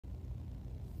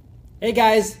Hey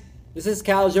guys, this is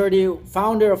Cal Jordi,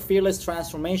 founder of Fearless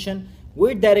Transformation.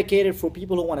 We're dedicated for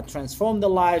people who want to transform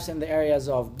their lives in the areas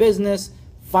of business,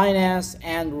 finance,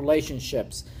 and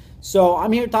relationships. So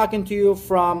I'm here talking to you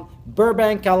from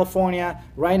Burbank, California.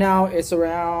 Right now it's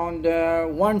around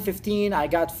 1:15. I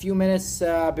got a few minutes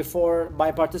before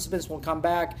my participants will come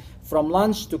back from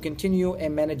lunch to continue a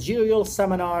managerial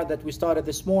seminar that we started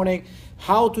this morning.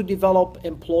 How to develop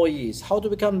employees, how to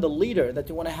become the leader that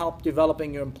you want to help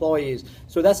developing your employees.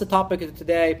 So that's the topic of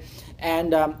today.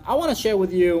 And I want to share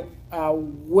with you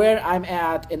where I'm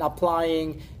at in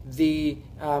applying the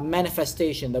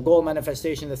manifestation, the goal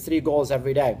manifestation, the 3 goals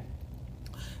every day.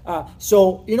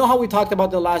 So you know how we talked about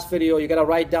the last video, you got to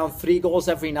write down 3 goals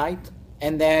every night,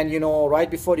 and then right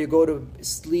before you go to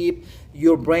sleep,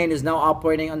 your brain is now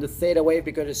operating under theta wave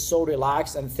because it's so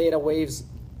relaxed, and theta waves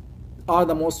are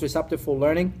the most receptive for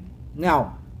learning.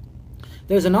 Now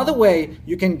there's another way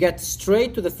you can get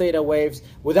straight to the theta waves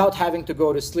without having to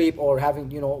go to sleep or having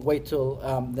wait till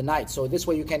the night. So this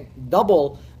way you can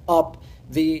double up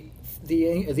the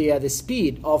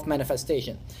speed of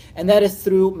manifestation, and that is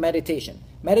through meditation.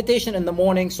 Meditation in the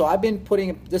morning. So I've been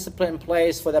putting discipline in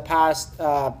place for the past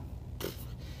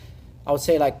I would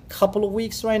say like couple of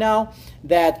weeks right now,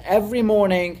 that every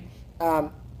morning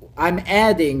I'm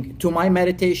adding to my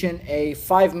meditation a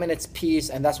 5 minutes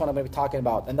piece, and that's what I'm going to be talking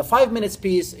about. And the 5 minutes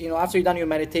piece, after you've done your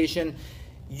meditation,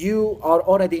 you are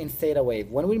already in theta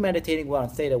wave. When we're meditating, we're on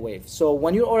theta wave. So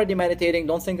when you're already meditating,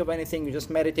 don't think of anything, you're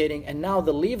just meditating. And now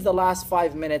leave the last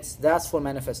 5 minutes, that's for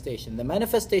manifestation. The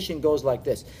manifestation goes like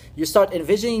this. You start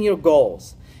envisioning your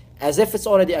goals as if it's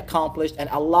already accomplished, and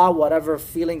allow whatever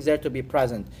feelings there to be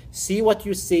present. See what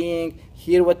you're seeing,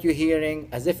 hear what you're hearing,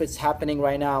 as if it's happening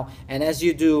right now. And as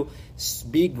you do,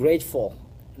 be grateful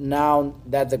now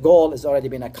that the goal has already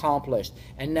been accomplished.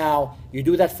 And now you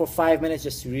do that for 5 minutes,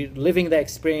 just reliving the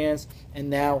experience,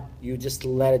 and now you just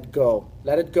let it go.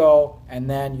 Let it go, and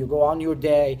then you go on your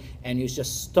day and you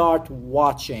just start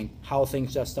watching how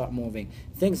things just start moving.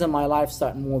 Things in my life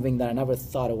start moving that I never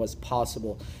thought it was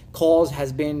possible. Calls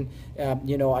has been,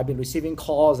 I've been receiving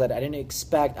calls that I didn't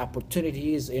expect,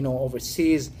 opportunities,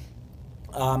 overseas.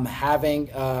 Having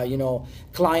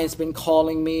clients been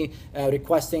calling me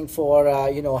requesting for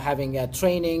having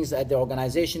trainings at the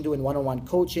organization, doing one-on-one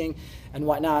coaching and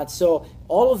whatnot. So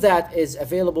all of that is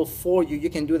available for you. You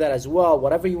can do that as well.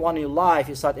 Whatever you want in your life,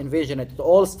 you start envisioning it. It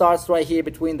all starts right here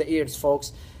between the ears,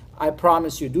 folks. I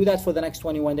promise you. Do that for the next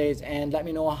 21 days and let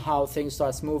me know how things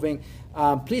starts moving.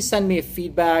 Please send me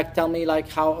feedback. Tell me like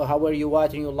how were you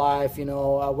at in your life,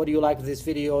 what do you like with these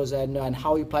videos, and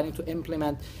how you're planning to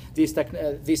implement these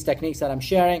techniques that I'm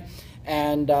sharing.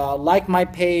 And like my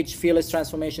page,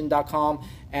 fearlesstransformation.com,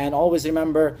 and always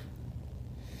remember,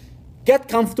 get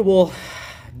comfortable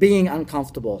being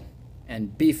uncomfortable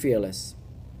and be fearless.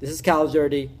 This is Cal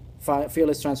Jordi,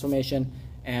 Fearless Transformation,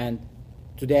 and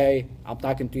today I'm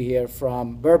talking to you here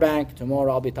from Burbank.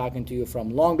 Tomorrow I'll be talking to you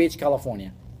from Long Beach,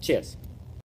 California. Cheers.